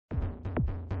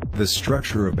The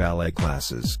structure of ballet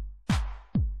classes.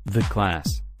 The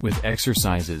class, with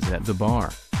exercises at the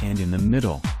bar, and in the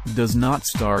middle, does not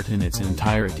start in its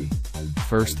entirety.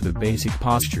 First the basic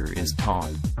posture is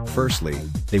taught. Firstly,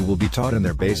 they will be taught in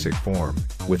their basic form,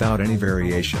 without any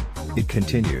variation. It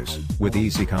continues, with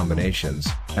easy combinations,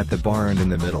 at the bar and in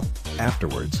the middle.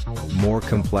 Afterwards, more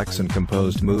complex and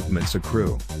composed movements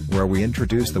accrue, where we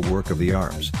introduce the work of the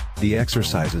arms, the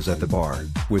exercises at the bar,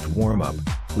 with warm-up,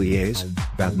 pliés,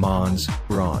 battements,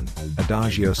 Rohan,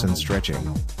 adagios and stretching.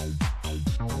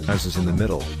 As is in the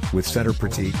middle, with setter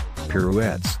pratique,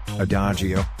 pirouettes,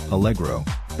 adagio, allegro,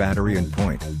 battery and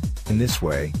point. In this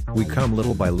way, we come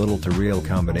little by little to real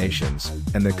combinations,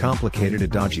 and the complicated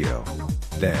adagio.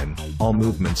 Then, all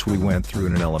movements we went through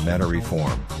in an elementary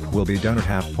form, will be done at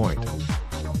half point.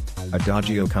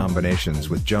 Adagio combinations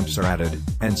with jumps are added,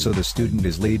 and so the student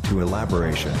is led to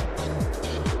elaboration.